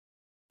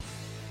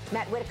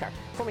Matt Whitaker,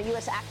 former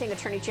U.S. Acting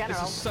Attorney General.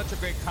 This is such a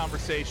great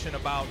conversation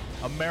about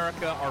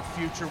America, our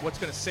future, what's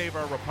going to save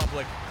our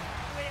republic.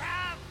 We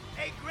have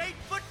a great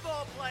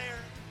football player.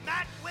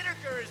 Matt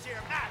Whitaker is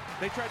here. Matt.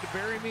 They tried to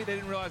bury me. They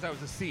didn't realize I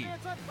was a C.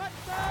 It's a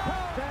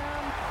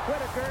touchdown,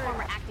 Whitaker.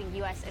 Former acting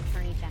U.S.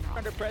 Attorney General.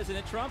 Under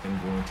President Trump. I'm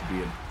going to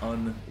be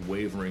an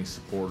unwavering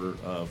supporter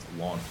of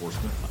law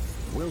enforcement.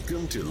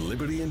 Welcome to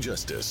Liberty and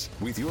Justice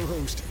with your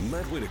host,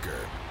 Matt Whitaker.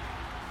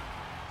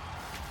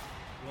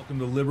 Welcome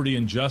to Liberty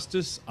and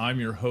Justice. I'm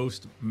your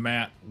host,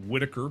 Matt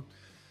Whitaker.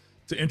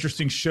 It's an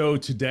interesting show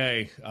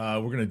today.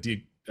 We're going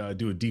to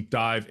do a deep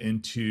dive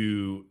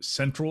into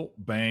central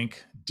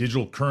bank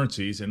digital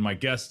currencies. And my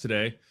guest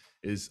today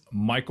is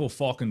Michael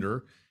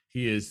Faulkender.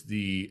 He is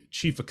the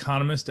chief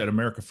economist at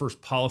America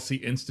First Policy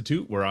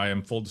Institute, where I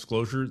am, full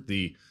disclosure,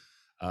 the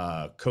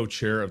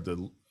co-chair of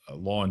the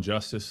Law and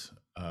Justice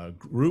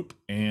group.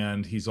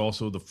 And he's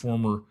also the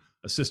former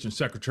Assistant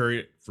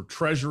Secretary for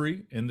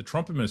Treasury in the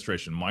Trump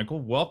administration.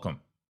 Michael, welcome.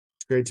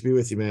 It's great to be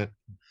with you, Matt.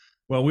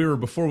 Well,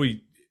 before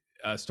we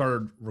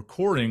started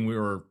recording, we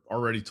were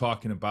already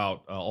talking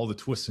about all the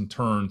twists and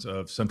turns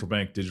of central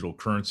bank digital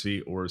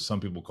currency, or as some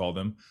people call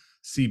them,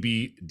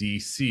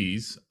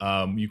 CBDCs.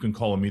 You can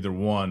call them either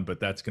one, but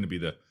that's going to be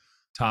the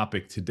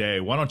topic today.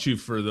 Why don't you,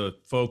 for the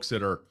folks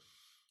that are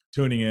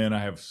tuning in, I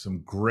have some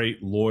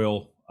great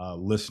loyal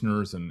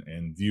listeners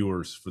and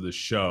viewers for this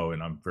show,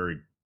 and I'm very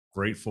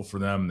grateful for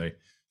them. They,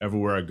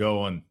 everywhere I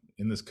go in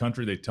this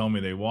country, they tell me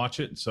they watch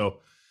it. And so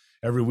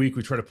every week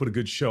we try to put a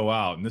good show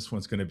out, and this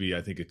one's going to be,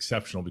 I think,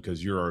 exceptional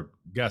because you're our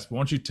guest. But why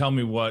don't you tell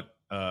me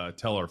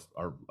tell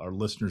our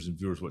listeners and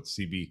viewers what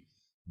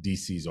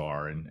CBDCs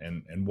are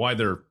and why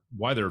they're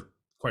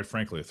quite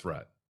frankly a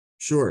threat.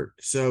 Sure.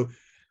 So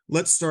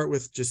let's start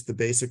with just the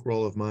basic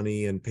role of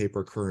money and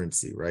paper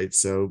currency, right?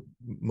 So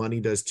money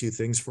does two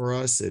things for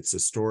us. It's a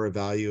store of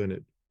value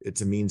and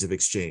it's a means of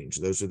exchange.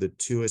 Those are the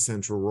two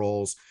essential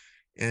roles.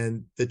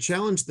 And the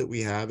challenge that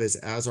we have is,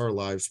 as our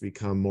lives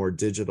become more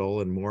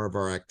digital and more of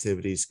our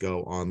activities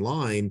go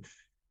online,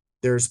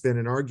 there's been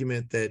an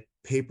argument that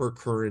paper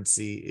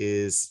currency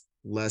is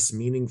less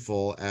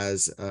meaningful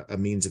as a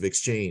means of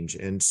exchange.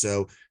 And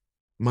so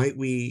might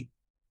we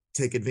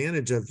take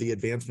advantage of the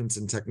advancements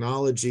in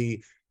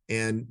technology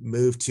and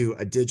move to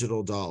a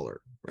digital dollar?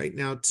 Right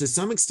now, to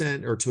some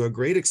extent, or to a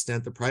great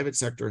extent, the private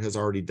sector has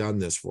already done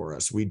this for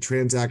us. We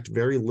transact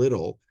very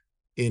little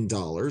in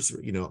dollars.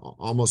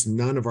 Almost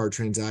none of our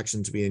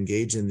transactions we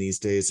engage in these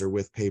days are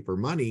with paper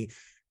money.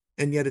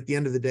 And yet at the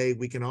end of the day,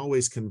 we can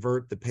always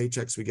convert the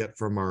paychecks we get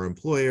from our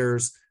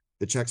employers,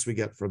 the checks we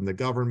get from the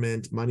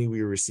government, money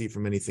we receive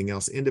from anything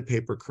else, into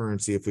paper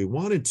currency if we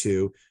wanted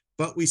to,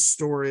 but we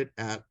store it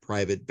at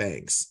private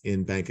banks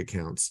in bank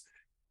accounts.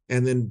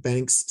 And then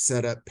banks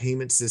set up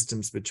payment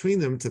systems between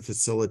them to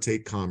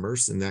facilitate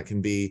commerce. And that can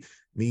be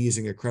me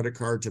using a credit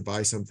card to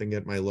buy something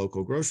at my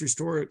local grocery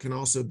store. It can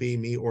also be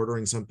me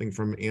ordering something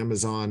from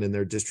Amazon and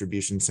their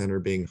distribution center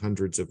being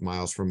hundreds of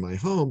miles from my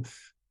home.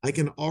 I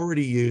can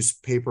already use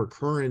paper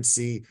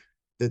currency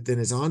that then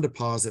is on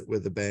deposit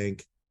with the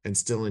bank and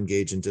still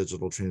engage in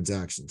digital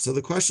transactions. So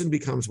the question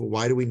becomes, well,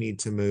 why do we need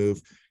to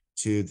move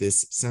to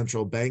this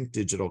central bank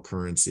digital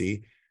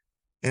currency?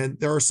 And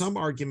there are some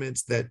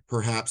arguments that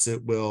perhaps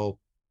it will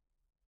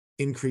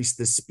increase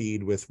the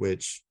speed with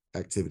which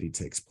activity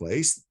takes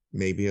place.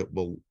 Maybe it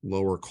will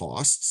lower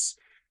costs.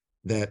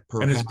 And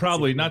it's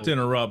probably, not to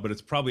interrupt, but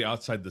it's probably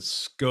outside the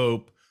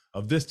scope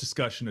of this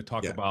discussion to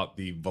talk about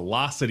the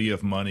velocity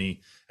of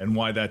money and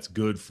why that's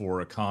good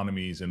for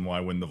economies, and why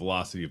when the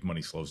velocity of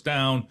money slows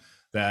down,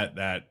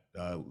 that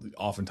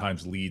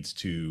oftentimes leads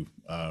to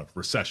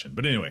recession.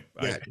 But anyway,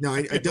 I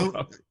don't.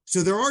 So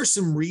there are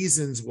some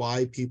reasons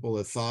why people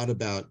have thought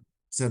about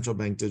central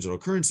bank digital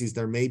currencies.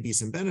 There may be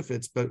some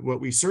benefits, but what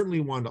we certainly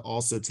want to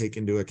also take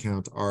into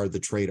account are the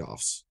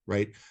trade-offs,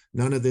 right?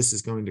 None of this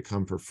is going to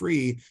come for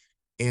free.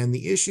 And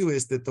the issue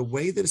is that the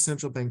way that a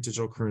central bank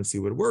digital currency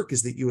would work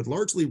is that you would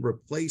largely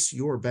replace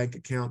your bank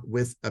account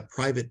with a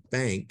private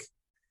bank,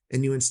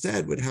 and you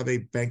instead would have a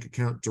bank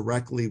account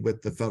directly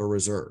with the Federal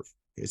Reserve.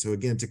 Okay, so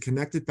again, to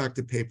connect it back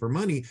to paper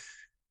money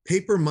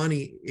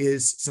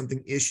is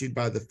something issued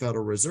by the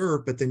Federal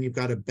Reserve, but then you've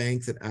got a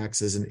bank that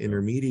acts as an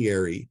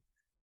intermediary.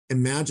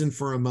 Imagine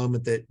for a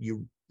moment that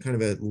you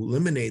kind of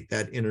eliminate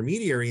that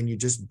intermediary and you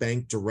just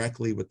bank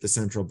directly with the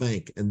central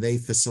bank, and they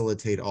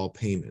facilitate all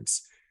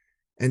payments.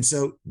 And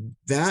so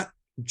that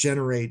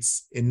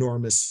generates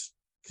enormous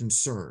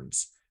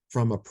concerns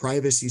from a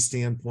privacy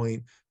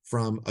standpoint,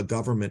 from a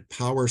government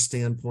power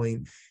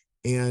standpoint.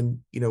 And,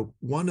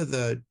 one of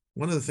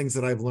the things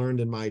that I've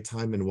learned in my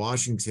time in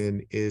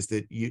Washington is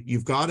that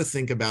you've got to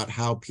think about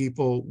how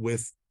people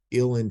with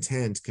ill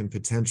intent can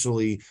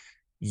potentially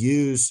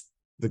use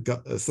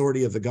the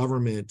authority of the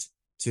government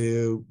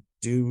to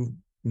do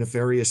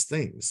nefarious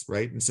things,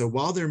 right? And so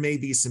while there may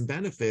be some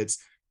benefits,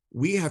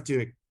 we have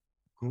to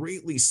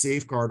greatly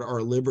safeguard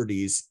our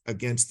liberties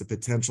against the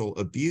potential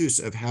abuse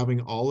of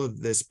having all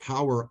of this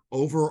power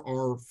over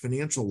our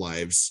financial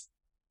lives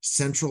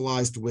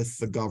centralized with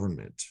the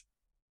government.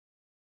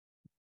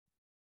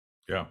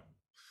 Yeah.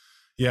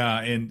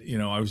 Yeah. And,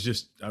 I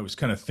was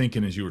kind of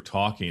thinking as you were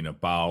talking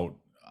about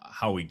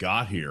how we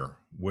got here,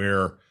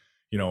 where,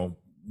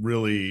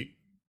 really,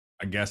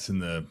 I guess in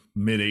the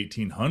mid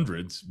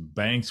 1800s,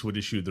 banks would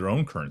issue their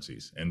own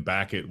currencies and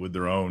back it with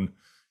their own,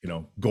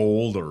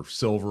 gold or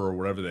silver or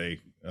whatever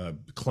they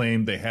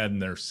claimed they had in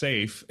their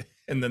safe.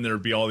 And then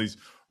there'd be all these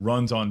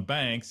runs on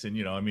banks.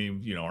 And,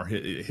 our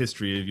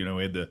history,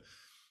 we had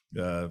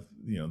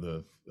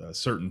the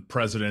certain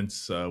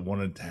presidents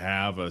wanted to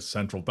have a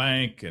central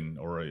bank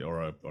or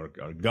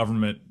a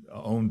government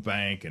owned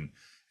bank.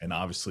 And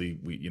obviously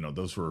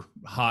those were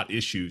hot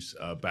issues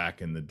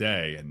back in the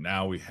day. And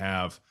now we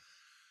have,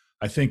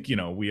 I think,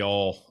 we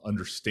all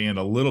understand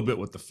a little bit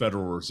what the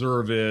Federal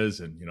Reserve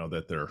is, and,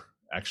 that they're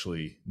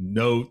actually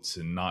notes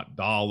and not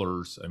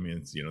dollars. I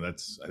mean,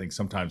 I think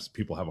sometimes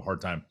people have a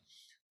hard time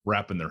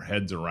wrapping their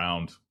heads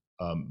around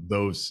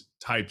those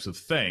types of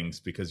things,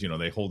 because,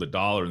 they hold a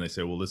dollar and they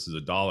say, well, this is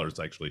a dollar. It's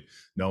actually,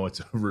 no, it's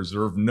a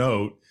reserve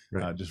note.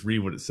 Right. Just read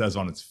what it says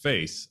on its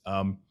face.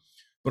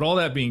 But all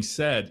that being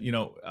said,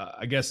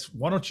 I guess,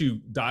 why don't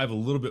you dive a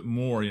little bit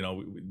more?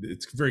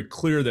 It's very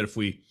clear that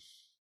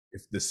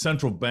if the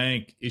central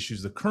bank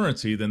issues the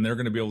currency, then they're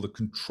going to be able to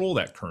control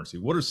that currency.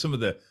 What are some of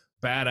the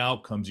bad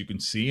outcomes you can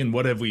see? And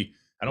what have we,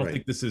 I don't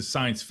think this is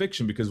science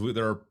fiction, because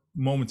there are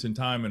moments in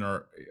time in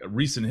our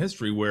recent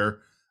history where,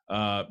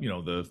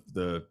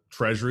 the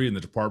Treasury and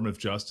the Department of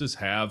Justice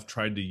have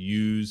tried to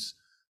use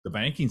the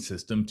banking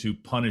system to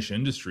punish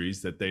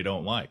industries that they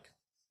don't like.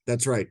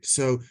 That's right.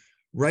 So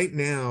right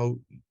now,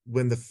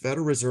 when the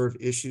Federal Reserve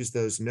issues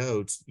those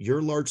notes,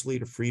 you're largely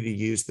free to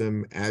use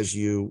them as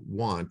you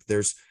want.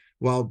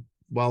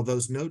 While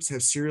those notes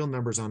have serial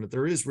numbers on it,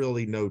 there is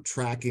really no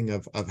tracking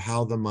of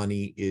how the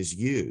money is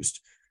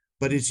used.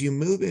 But as you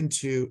move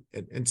into,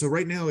 and so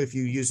right now, if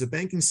you use a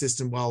banking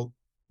system, while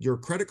your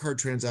credit card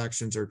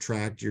transactions are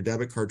tracked, your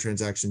debit card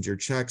transactions, your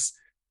checks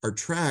are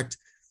tracked,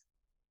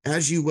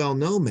 as you well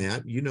know,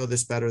 Matt, you know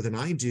this better than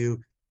I do,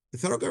 the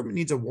federal government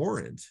needs a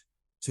warrant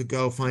to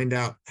go find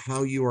out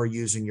how you are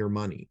using your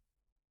money.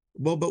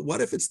 Well, but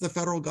what if it's the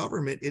federal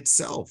government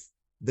itself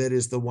that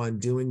is the one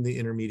doing the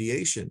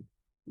intermediation?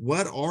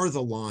 What are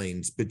the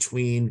lines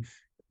between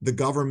the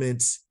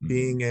government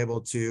being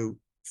able to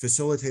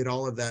facilitate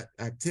all of that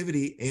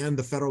activity and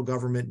the federal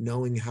government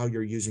knowing how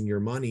you're using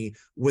your money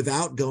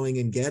without going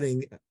and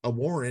getting a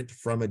warrant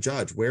from a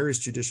judge? Where is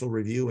judicial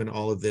review in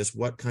all of this?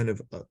 What kind of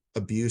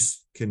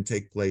abuse can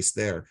take place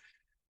there?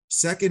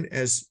 Second,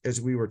 as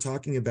we were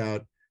talking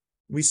about,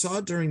 we saw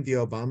during the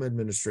Obama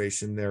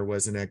administration, there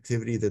was an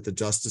activity that the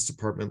Justice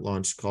Department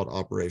launched called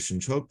Operation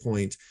Choke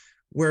Point,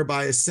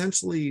 whereby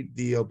essentially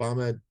the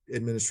Obama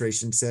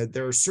administration said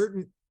there are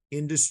certain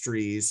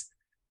industries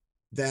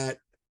that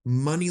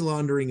money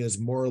laundering is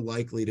more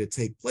likely to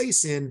take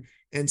place in.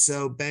 And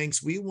so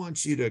banks, we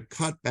want you to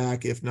cut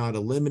back, if not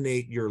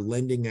eliminate, your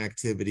lending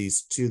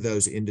activities to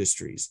those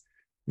industries.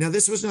 Now,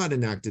 this was not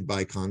enacted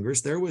by Congress.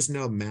 There was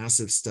no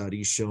massive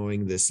study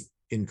showing this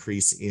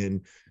increase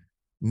in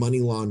money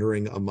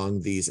laundering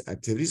among these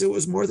activities. It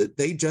was more that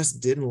they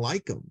just didn't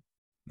like them.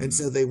 And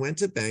so they went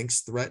to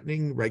banks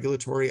threatening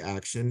regulatory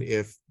action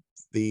if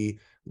the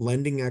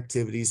lending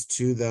activities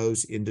to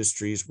those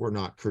industries were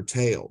not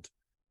curtailed.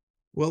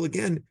 Well,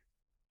 again,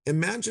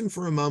 imagine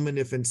for a moment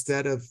if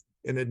instead of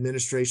an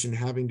administration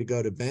having to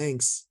go to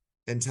banks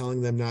and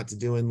telling them not to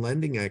do in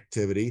lending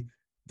activity,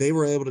 they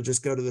were able to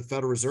just go to the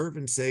Federal Reserve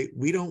and say,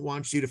 we don't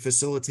want you to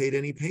facilitate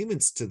any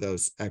payments to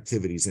those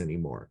activities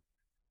anymore.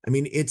 I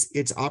mean,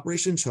 it's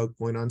Operation Choke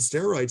Point on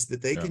steroids,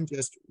 that they can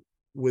just,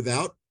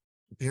 without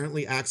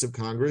apparently acts of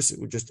Congress, it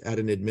would just at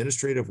an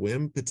administrative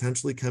whim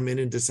potentially come in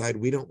and decide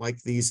we don't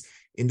like these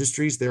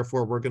industries,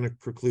 therefore we're going to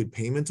preclude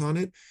payment on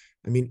it.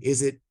 I mean,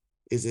 is it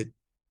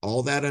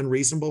all that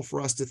unreasonable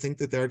for us to think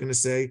that they're going to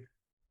say,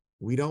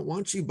 we don't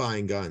want you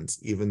buying guns,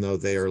 even though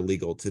they are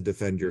legal to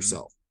defend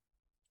yourself?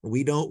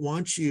 We don't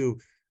want you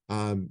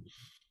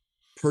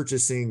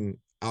purchasing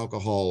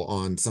alcohol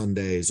on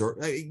Sundays, or,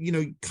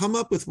 come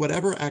up with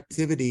whatever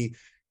activity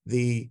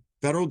the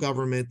federal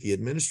government, the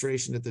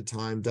administration at the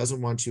time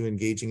doesn't want you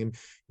engaging in.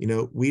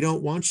 We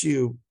don't want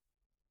you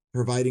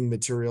providing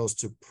materials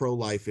to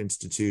pro-life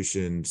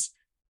institutions.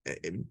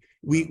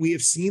 We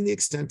have seen the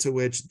extent to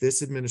which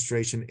this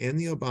administration and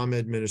the Obama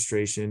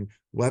administration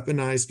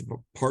weaponized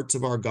parts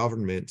of our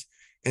government.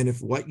 And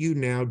if what you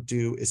now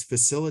do is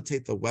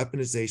facilitate the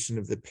weaponization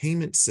of the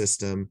payment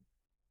system,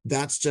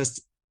 that's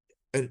just,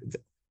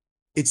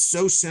 it's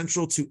so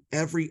central to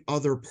every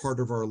other part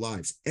of our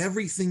lives.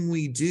 Everything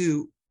we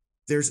do,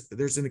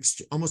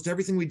 almost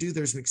everything we do,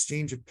 there's an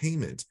exchange of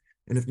payment.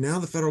 And if now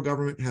the federal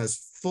government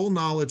has full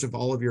knowledge of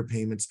all of your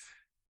payments,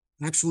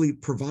 actually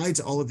provides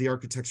all of the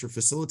architecture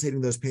facilitating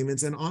those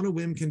payments, and on a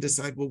whim can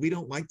decide, well, we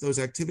don't like those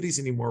activities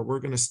anymore, we're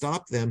going to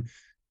stop them.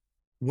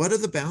 What are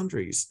the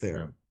boundaries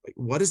there?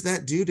 What does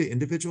that do to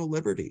individual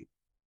liberty?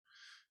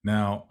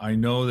 Now, I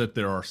know that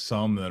there are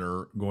some that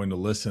are going to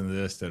listen to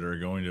this that are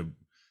going to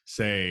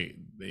say,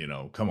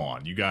 come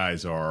on, you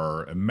guys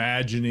are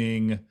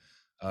imagining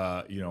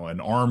an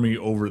army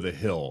over the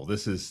hill.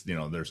 This is,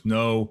 there's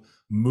no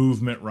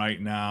movement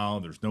right now.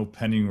 There's no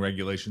pending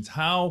regulations.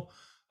 How,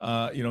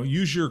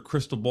 use your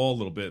crystal ball a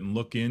little bit and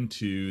look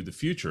into the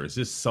future. Is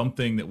this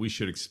something that we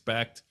should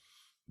expect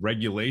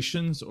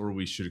regulations, or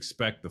we should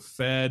expect the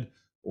Fed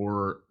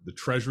or the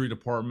Treasury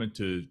Department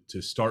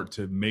to start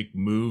to make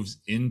moves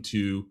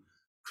into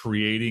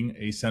creating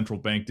a central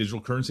bank digital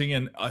currency?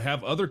 And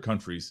have other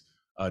countries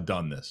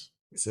done this?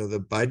 So the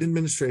Biden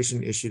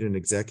administration issued an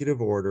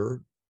executive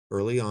order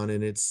early on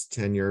in its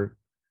tenure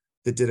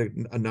that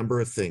did a number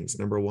of things.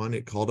 Number one,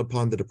 it called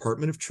upon the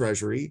Department of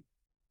Treasury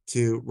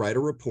to write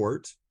a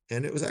report,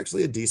 and it was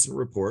actually a decent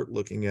report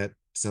looking at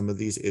some of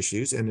these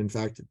issues. And in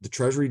fact, the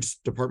Treasury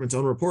Department's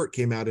own report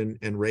came out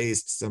and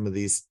raised some of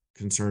these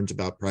concerns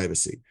about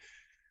privacy.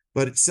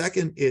 But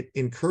second, it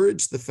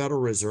encouraged the Federal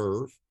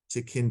Reserve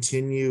to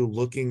continue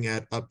looking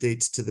at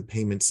updates to the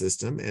payment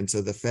system. And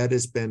so the Fed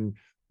has been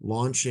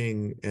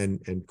launching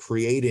and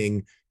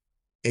creating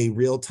a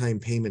real-time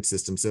payment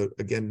system. So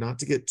again, not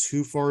to get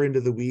too far into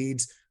the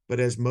weeds, but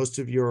as most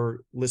of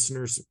your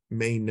listeners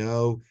may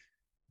know,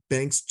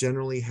 banks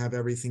generally have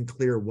everything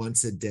clear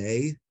once a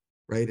day,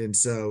 right? And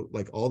so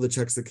like all the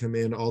checks that come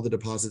in, all the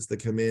deposits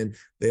that come in,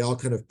 they all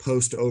kind of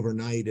post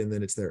overnight and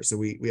then it's there. So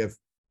we have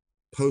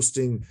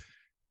posting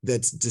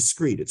that's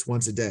discrete. It's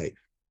once a day.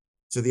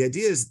 So the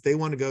idea is they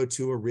want to go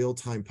to a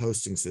real-time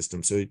posting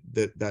system so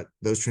that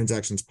those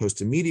transactions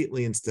post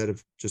immediately instead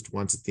of just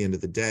once at the end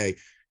of the day.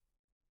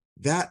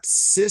 That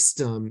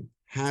system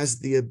has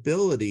the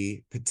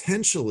ability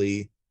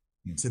potentially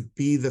to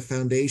be the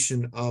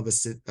foundation of a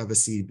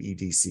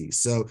CBDC.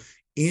 So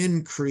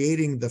in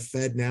creating the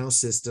FedNow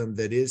system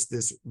that is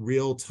this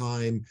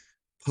real-time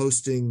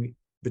posting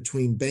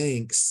between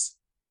banks,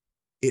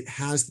 it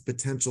has the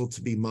potential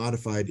to be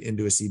modified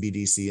into a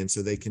CBDC. And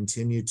so they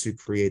continue to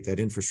create that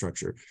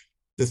infrastructure.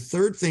 The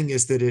third thing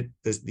is that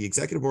the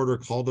executive order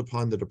called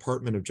upon the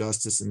Department of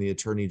Justice and the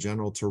Attorney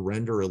General to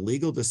render a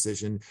legal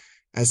decision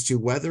as to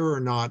whether or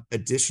not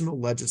additional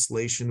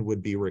legislation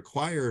would be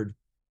required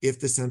if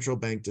the central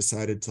bank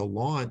decided to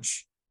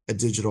launch a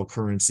digital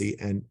currency.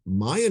 And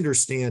my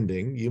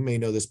understanding, you may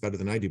know this better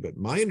than I do, but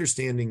my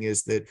understanding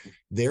is that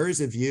there is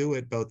a view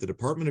at both the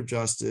Department of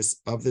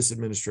Justice of this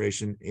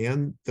administration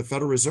and the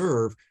Federal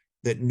Reserve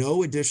that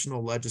no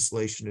additional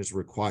legislation is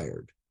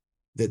required,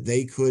 that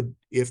they could,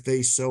 if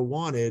they so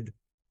wanted,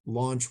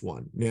 launch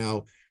one.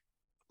 Now,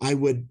 I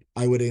would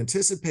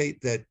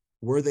anticipate that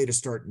were they to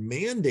start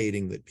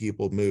mandating that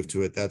people move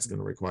to it, that's going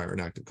to require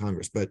an act of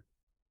Congress. But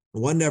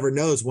one never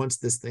knows once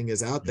this thing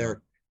is out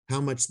there,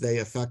 how much they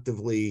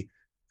effectively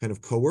kind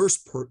of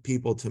coerce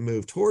people to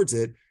move towards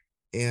it.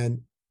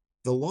 And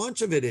the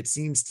launch of it, it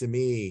seems to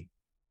me,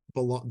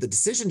 the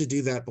decision to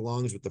do that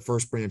belongs with the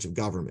first branch of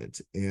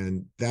government.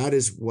 And that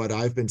is what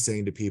I've been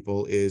saying to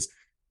people is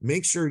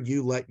make sure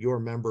you let your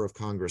member of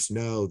Congress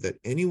know that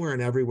anywhere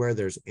and everywhere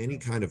there's any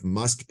kind of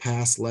must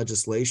pass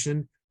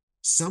legislation,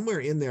 somewhere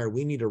in there,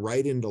 we need to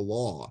write into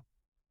law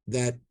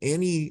that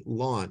any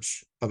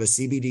launch of a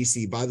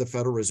CBDC by the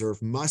Federal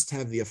Reserve must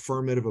have the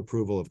affirmative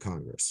approval of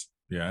Congress.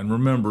 Yeah, and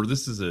remember,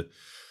 this is an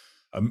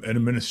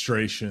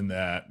administration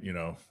that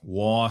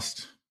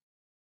lost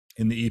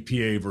in the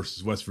EPA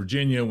versus West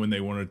Virginia when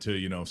they wanted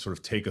to sort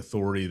of take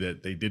authority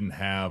that they didn't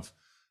have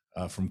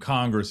from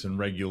Congress and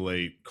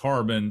regulate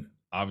carbon.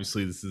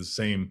 Obviously, this is the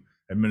same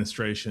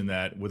administration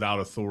that without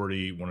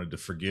authority wanted to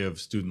forgive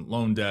student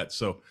loan debt.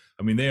 So,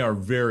 I mean, they are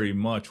very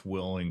much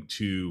willing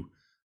to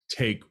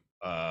take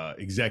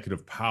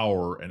executive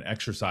power and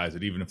exercise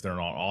it, even if they're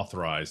not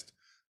authorized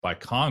by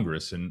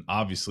Congress. And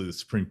obviously the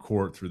Supreme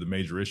Court, through the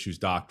major issues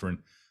doctrine,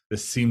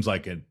 this seems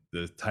like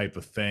the type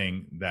of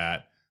thing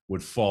that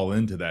would fall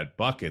into that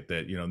bucket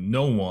that,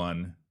 no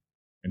one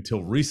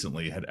until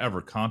recently had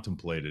ever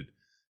contemplated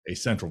a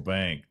central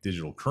bank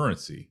digital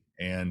currency.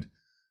 And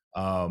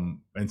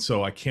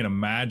so I can't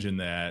imagine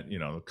that,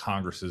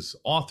 Congress has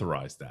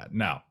authorized that.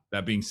 Now,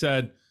 that being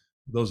said,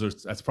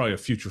 that's probably a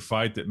future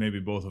fight that maybe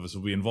both of us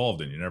will be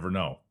involved in. You never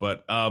know.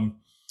 But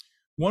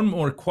one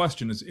more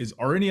question is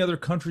are any other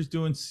countries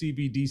doing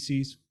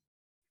CBDCs?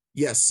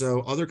 Yes.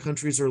 So other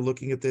countries are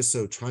looking at this.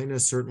 So China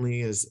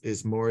certainly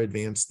is more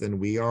advanced than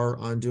we are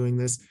on doing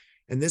this.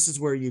 And this is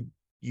where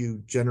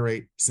you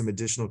generate some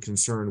additional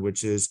concern,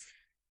 which is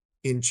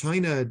in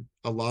China,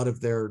 a lot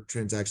of their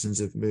transactions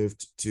have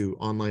moved to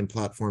online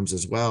platforms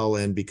as well.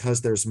 And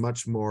because there's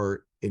much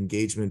more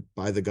engagement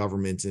by the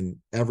government in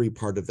every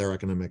part of their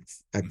economic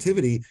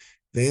activity,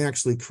 they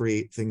actually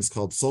create things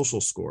called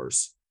social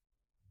scores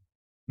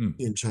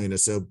in China.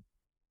 So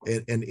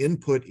an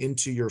input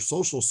into your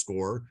social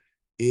score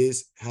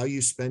is how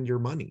you spend your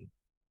money.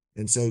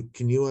 And so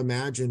can you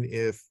imagine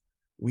if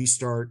we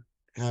start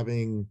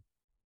having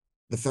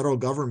the federal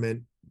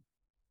government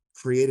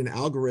create an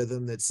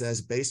algorithm that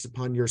says, based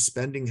upon your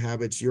spending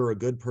habits, you're a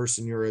good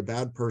person, you're a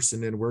bad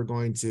person, and we're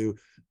going to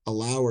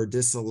allow or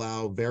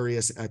disallow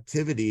various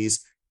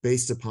activities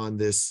based upon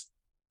this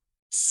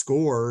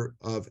score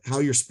of how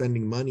you're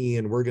spending money,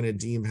 and we're going to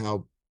deem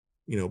how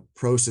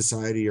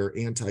pro-society or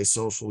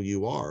anti-social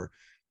you are.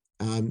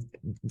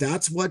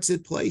 That's what's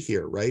at play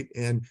here, right?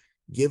 And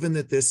given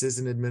that this is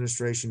an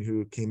administration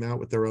who came out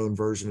with their own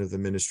version of the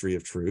Ministry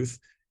of Truth,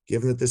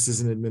 given that this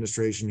is an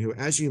administration who,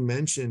 as you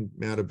mentioned,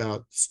 Matt,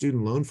 about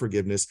student loan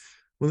forgiveness,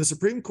 when the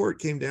Supreme Court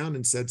came down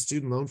and said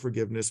student loan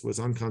forgiveness was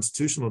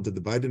unconstitutional, did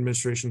the Biden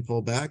administration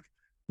pull back?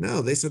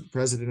 No, they said the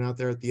president out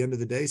there at the end of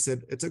the day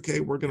said, it's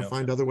okay, we're going to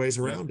find other ways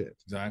around it.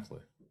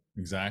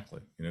 Exactly.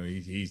 You know,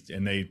 he's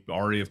and they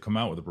already have come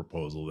out with a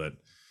proposal that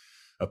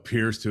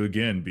appears to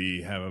again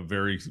have a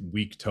very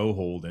weak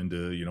toehold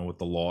into, you know, what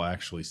the law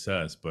actually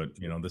says. But,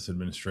 you know, this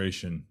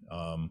administration,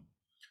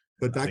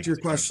 but back to your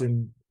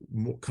question,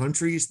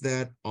 countries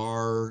that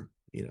are,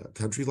 you know,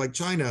 countries like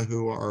China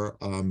who are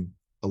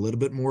a little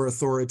bit more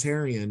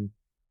authoritarian,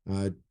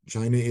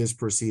 China is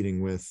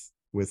proceeding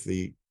with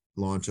the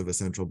launch of a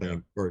central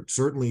bank, or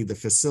certainly the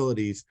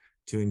facilities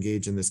to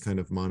engage in this kind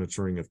of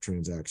monitoring of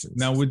transactions.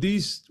 Now, would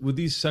these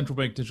central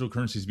bank digital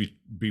currencies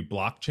be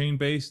blockchain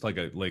based, like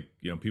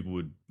you know, people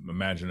would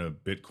imagine a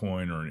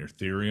Bitcoin or an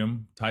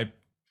Ethereum type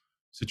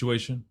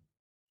situation?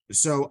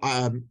 So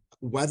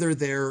whether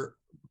they're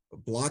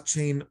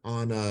blockchain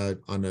on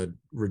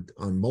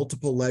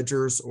multiple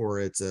ledgers, or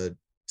it's a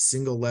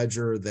single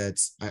ledger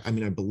that's, I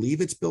mean, I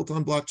believe it's built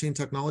on blockchain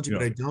technology,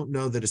 but I don't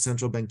know that a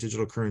central bank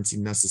digital currency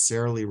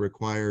necessarily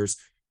requires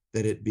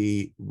that it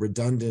be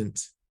redundant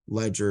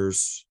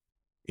ledgers,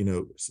 you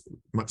know,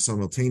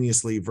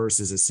 simultaneously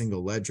versus a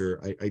single ledger.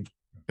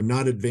 I'm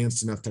not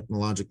advanced enough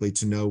technologically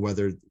to know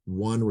whether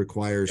one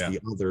requires the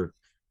other.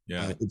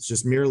 It's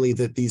just merely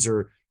that these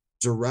are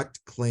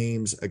direct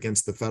claims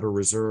against the Federal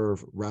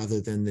Reserve rather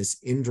than this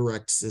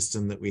indirect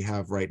system that we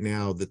have right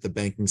now, that the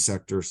banking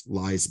sector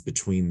lies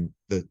between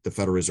the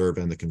Federal Reserve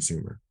and the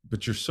consumer.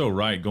 But you're so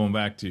right. Going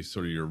back to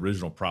sort of your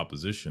original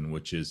proposition,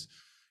 which is,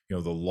 you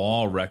know, the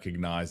law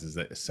recognizes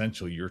that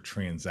essentially your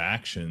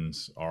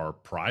transactions are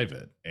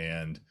private,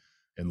 and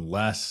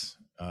unless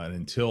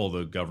until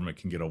the government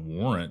can get a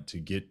warrant to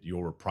get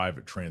your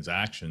private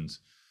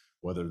transactions,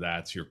 whether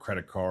that's your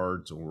credit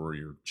cards or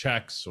your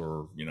checks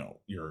or, you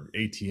know, your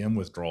ATM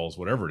withdrawals,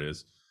 whatever it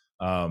is,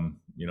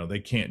 you know, they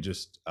can't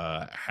just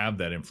have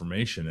that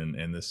information.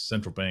 And this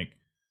central bank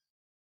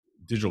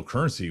digital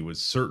currency would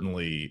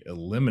certainly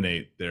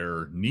eliminate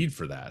their need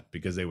for that,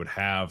 because they would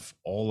have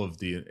all of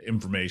the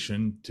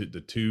information to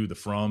the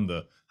from,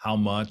 the how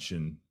much,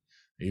 and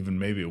even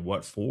maybe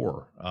what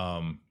for.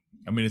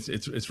 I mean,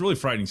 it's really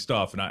frightening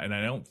stuff. And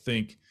I don't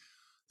think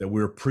that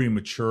we're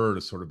premature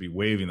to sort of be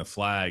waving the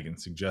flag and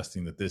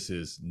suggesting that this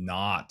is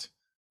not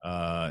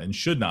and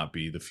should not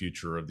be the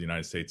future of the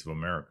United States of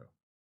America.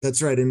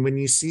 That's right. And when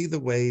you see the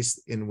ways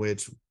in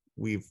which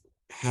we've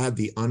had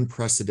the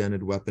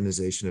unprecedented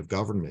weaponization of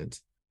government,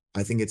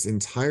 I think it's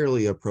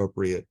entirely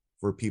appropriate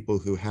for people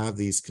who have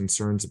these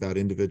concerns about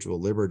individual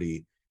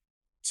liberty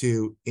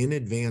to, in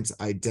advance,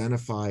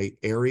 identify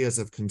areas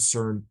of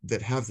concern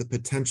that have the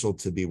potential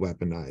to be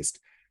weaponized.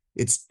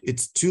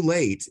 It's too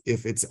late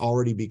if it's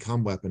already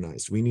become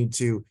weaponized. We need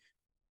to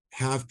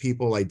have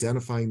people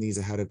identifying these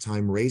ahead of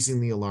time,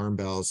 raising the alarm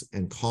bells,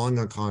 and calling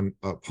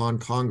upon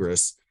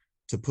Congress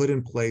to put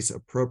in place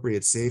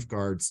appropriate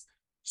safeguards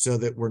so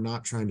that we're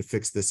not trying to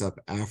fix this up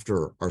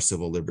after our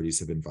civil liberties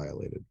have been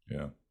violated.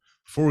 Yeah.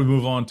 Before we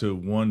move on to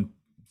one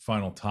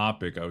final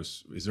topic,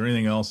 is there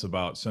anything else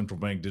about central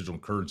bank digital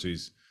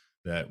currencies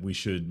that we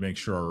should make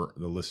sure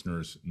the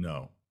listeners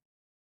know?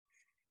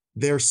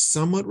 They're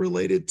somewhat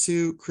related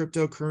to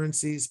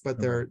cryptocurrencies, but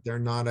they're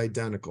not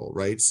identical,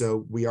 right?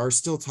 So we are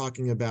still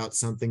talking about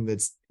something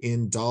that's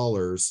in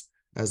dollars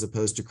as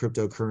opposed to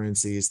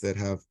cryptocurrencies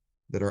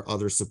that are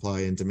other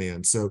supply and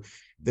demand. So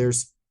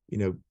there's, you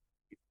know,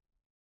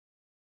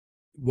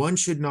 one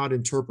should not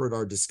interpret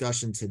our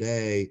discussion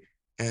today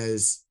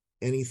as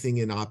anything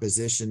in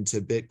opposition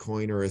to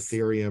Bitcoin or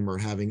Ethereum or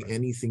having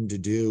anything to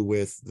do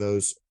with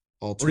those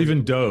or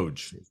even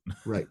Doge.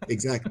 Right.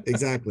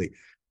 Exactly.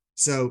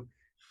 So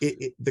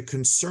the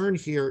concern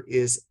here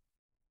is,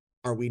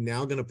 are we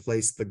now going to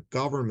place the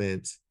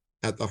government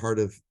at the heart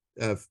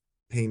of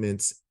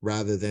payments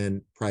rather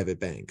than private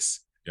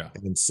banks? Yeah.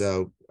 And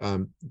so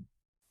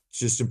it's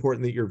just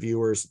important that your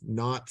viewers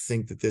not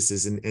think that this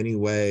is in any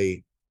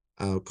way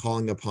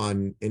calling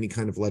upon any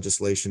kind of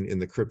legislation in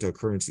the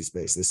cryptocurrency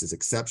space. This is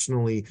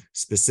exceptionally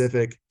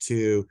specific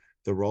to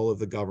the role of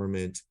the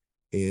government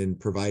in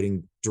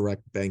providing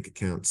direct bank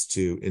accounts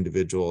to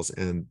individuals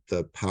and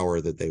the power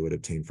that they would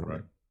obtain from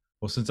it.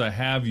 Well, since I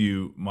have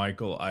you,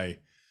 Michael, I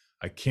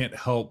can't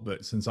help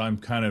but, since I'm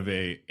kind of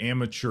a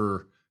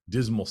amateur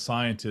dismal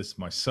scientist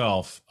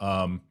myself,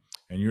 and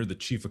you're the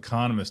chief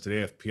economist at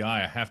AFPI,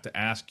 I have to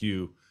ask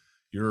you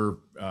your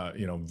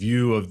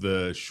view of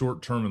the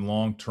short-term and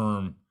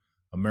long-term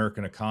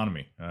American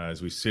economy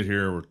as we sit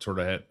here. We're sort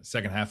of at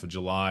second half of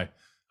July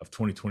of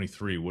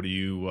 2023. What do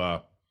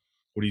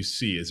you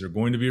see? Is there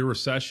going to be a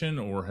recession,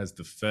 or has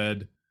the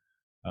Fed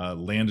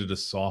landed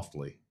us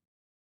softly?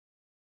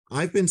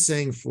 I've been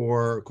saying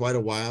for quite a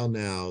while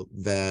now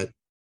that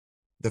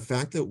the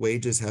fact that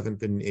wages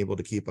haven't been able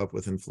to keep up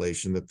with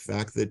inflation, the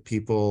fact that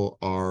people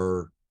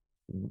are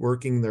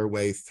working their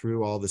way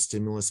through all the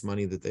stimulus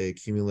money that they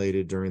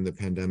accumulated during the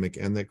pandemic,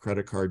 and that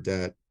credit card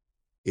debt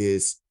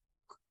is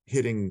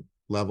hitting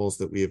levels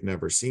that we have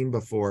never seen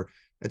before.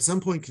 At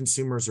some point,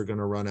 consumers are going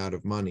to run out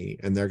of money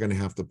and they're going to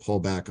have to pull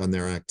back on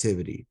their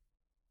activity.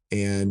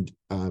 And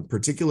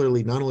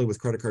particularly not only with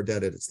credit card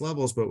debt at its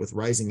levels, but with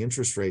rising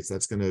interest rates,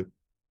 that's going to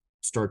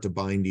start to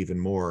bind even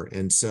more.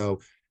 And so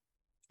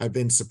I've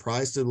been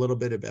surprised a little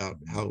bit about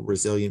how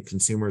resilient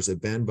consumers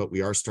have been, but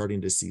we are starting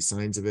to see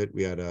signs of it.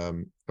 We had a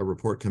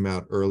report come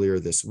out earlier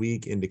this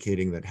week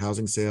indicating that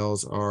housing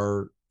sales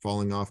are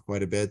falling off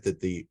quite a bit, that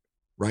the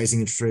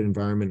rising interest rate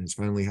environment has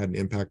finally had an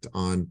impact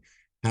on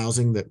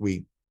housing that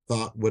we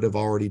thought would have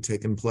already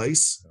taken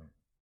place.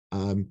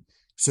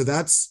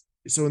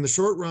 So in the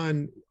short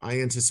run, I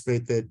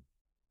anticipate that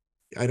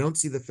I don't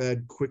see the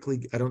Fed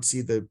quickly. I don't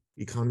see the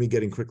economy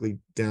getting quickly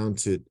down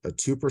to a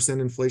 2%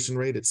 inflation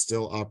rate. It's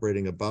still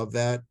operating above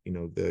that.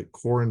 The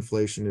core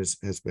inflation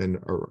has been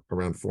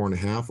around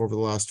 4.5 over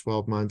the last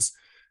 12 months.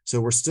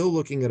 So we're still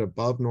looking at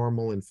above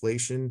normal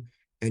inflation,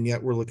 and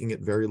yet we're looking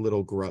at very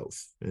little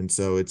growth. And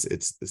so it's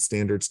the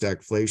standard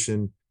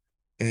stagflation.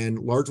 And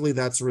largely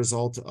that's a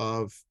result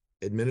of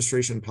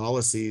administration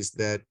policies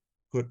that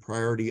put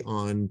priority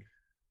on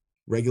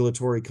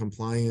regulatory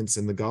compliance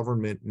and the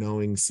government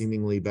knowing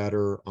seemingly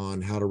better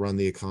on how to run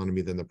the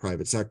economy than the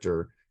private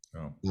sector.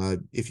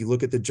 If you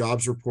look at the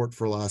jobs report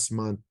for last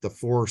month, the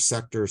 4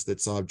 sectors that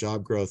saw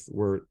job growth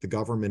were the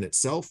government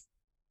itself,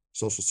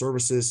 social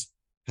services,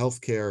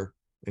 healthcare,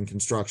 and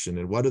construction.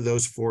 And what do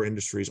those 4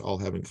 industries all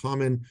have in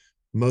common?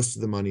 Most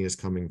of the money is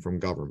coming from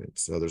government.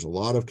 So there's a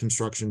lot of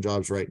construction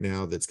jobs right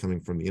now that's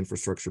coming from the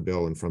infrastructure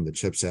bill and from the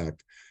CHIPS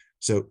Act.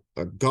 So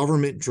a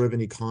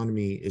government-driven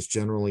economy is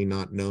generally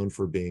not known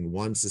for being,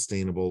 1,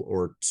 sustainable,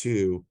 or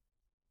 2,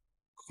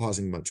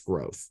 causing much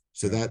growth.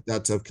 So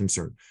that's of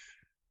concern.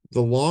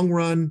 The long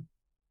run,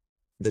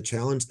 the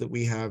challenge that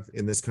we have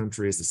in this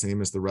country is the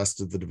same as the rest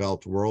of the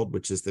developed world,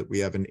 which is that we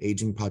have an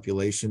aging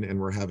population and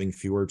we're having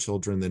fewer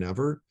children than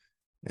ever.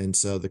 And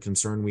so the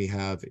concern we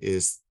have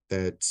is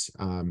that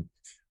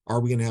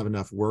are we going to have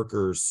enough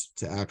workers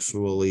to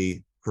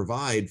actually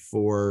provide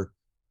for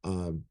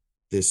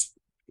this?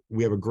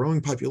 We have a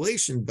growing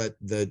population, but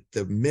the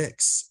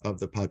mix of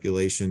the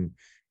population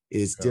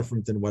is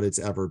different than what it's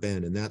ever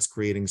been. And that's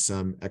creating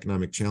some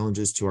economic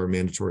challenges to our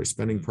mandatory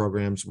spending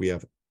programs. We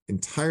have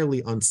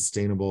entirely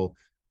unsustainable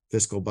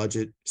fiscal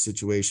budget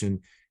situation,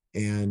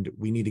 and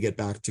we need to get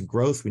back to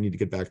growth. We need to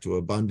get back to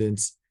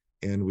abundance.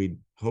 And we'd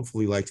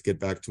hopefully like to get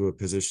back to a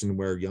position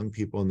where young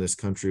people in this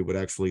country would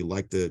actually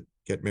like to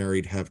get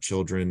married, have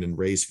children, and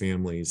raise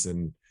families,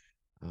 and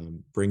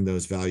bring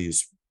those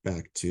values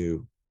back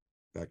to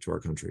our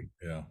country.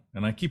 Yeah.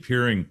 And I keep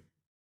hearing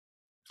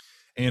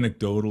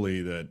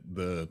anecdotally that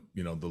the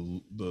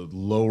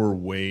lower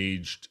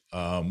waged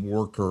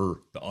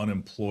worker, the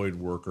unemployed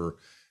worker,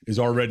 is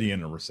already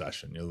in a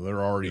recession.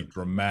 They're already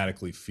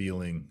dramatically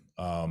feeling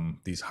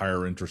these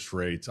higher interest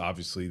rates.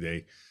 Obviously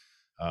they,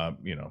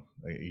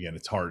 again,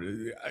 it's hard.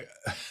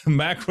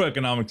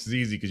 Macroeconomics is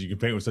easy because you can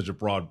paint with such a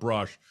broad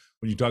brush.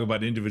 When you talk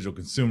about individual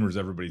consumers,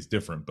 everybody's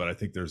different. But I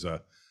think there's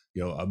a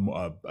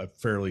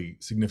fairly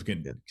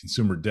significant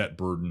consumer debt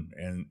burden,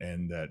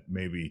 and that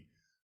maybe,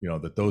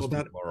 that those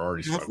people are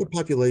already half struggling. the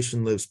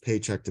population lives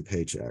paycheck to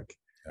paycheck.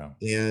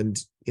 And,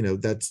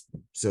 that's,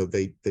 so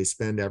they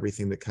spend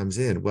everything that comes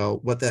in. Well,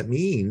 what that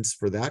means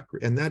for that,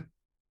 and that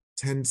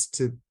tends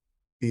to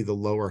be the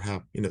lower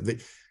half,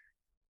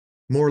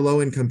 more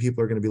low income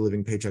people are going to be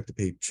living paycheck to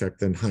paycheck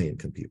than high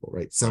income people,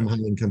 right? Some high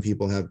income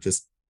people have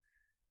just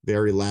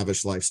very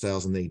lavish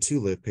lifestyles and they too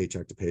live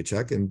paycheck to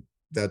paycheck, and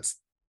that's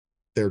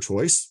their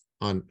choice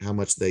on how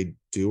much they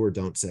do or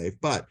don't save.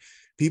 But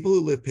people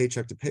who live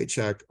paycheck to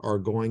paycheck are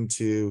going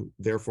to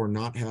therefore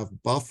not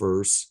have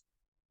buffers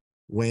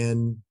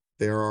when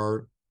there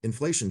are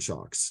inflation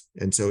shocks.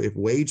 And so if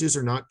wages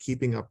are not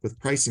keeping up with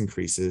price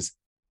increases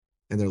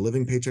and they're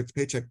living paycheck to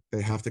paycheck,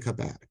 they have to cut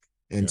back.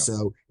 And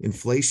so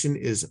inflation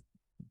is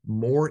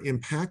more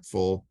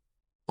impactful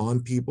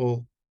on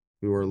people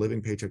who are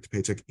living paycheck to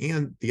paycheck.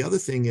 And the other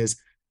thing is,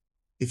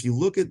 if you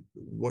look at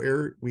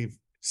where we've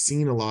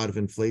seen a lot of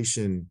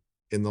inflation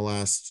in the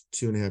last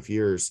 2.5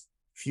 years,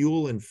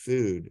 fuel and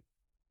food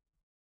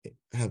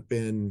have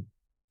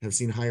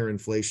seen higher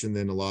inflation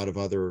than a lot of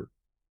other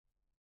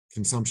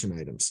consumption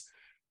items.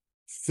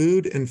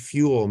 Food and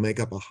fuel make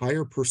up a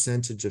higher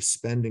percentage of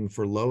spending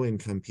for low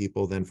income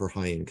people than for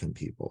high income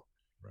people.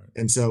 Right.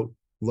 And so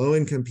low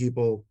income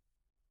people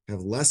have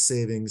less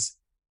savings.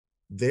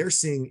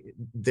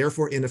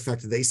 Therefore, in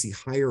effect, they see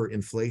higher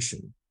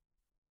inflation,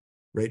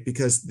 right?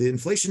 Because the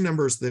inflation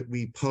numbers that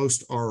we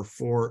post are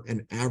for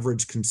an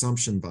average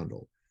consumption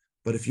bundle.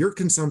 But if your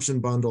consumption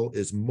bundle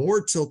is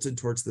more tilted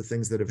towards the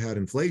things that have had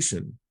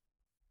inflation,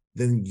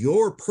 then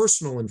your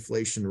personal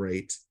inflation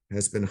rate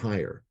has been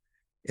higher.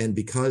 And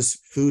because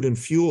food and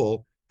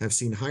fuel have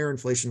seen higher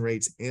inflation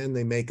rates and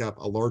they make up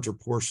a larger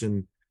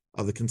portion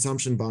of the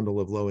consumption bundle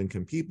of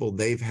low-income people,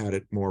 they've had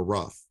it more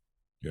rough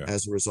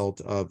as a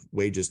result of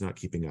wages not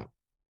keeping up.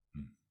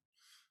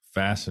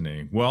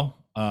 Fascinating.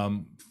 Well,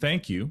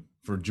 thank you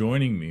for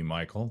joining me,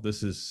 Michael.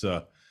 This is,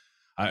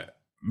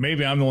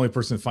 maybe I'm the only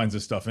person that finds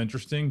this stuff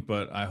interesting,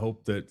 but I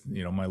hope that,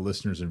 my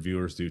listeners and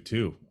viewers do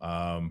too.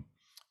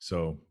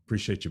 So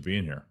appreciate you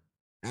being here.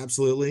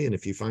 Absolutely. And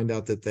if you find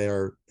out that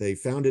they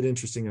found it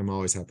interesting, I'm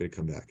always happy to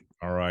come back.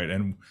 All right.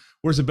 And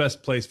where's the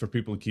best place for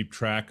people to keep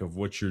track of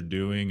what you're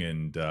doing?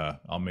 And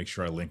I'll make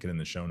sure I link it in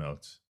the show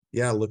notes.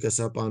 Yeah, look us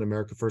up on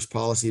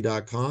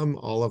americafirstpolicy.com.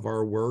 All of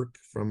our work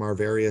from our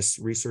various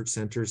research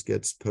centers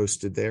gets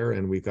posted there,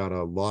 and we've got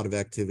a lot of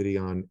activity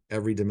on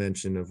every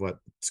dimension of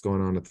what's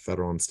going on at the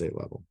federal and state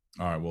level.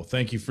 All right. Well,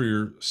 thank you for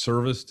your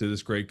service to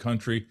this great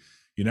country.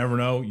 You never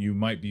know, you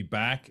might be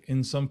back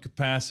in some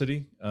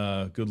capacity,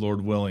 good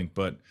Lord willing.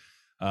 But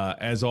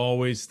as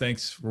always,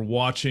 thanks for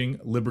watching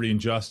Liberty and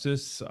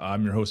Justice.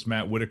 I'm your host,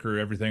 Matt Whitaker.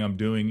 Everything I'm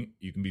doing,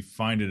 you can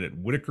find it at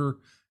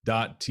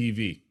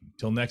whitaker.tv.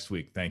 Until next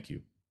week, thank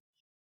you.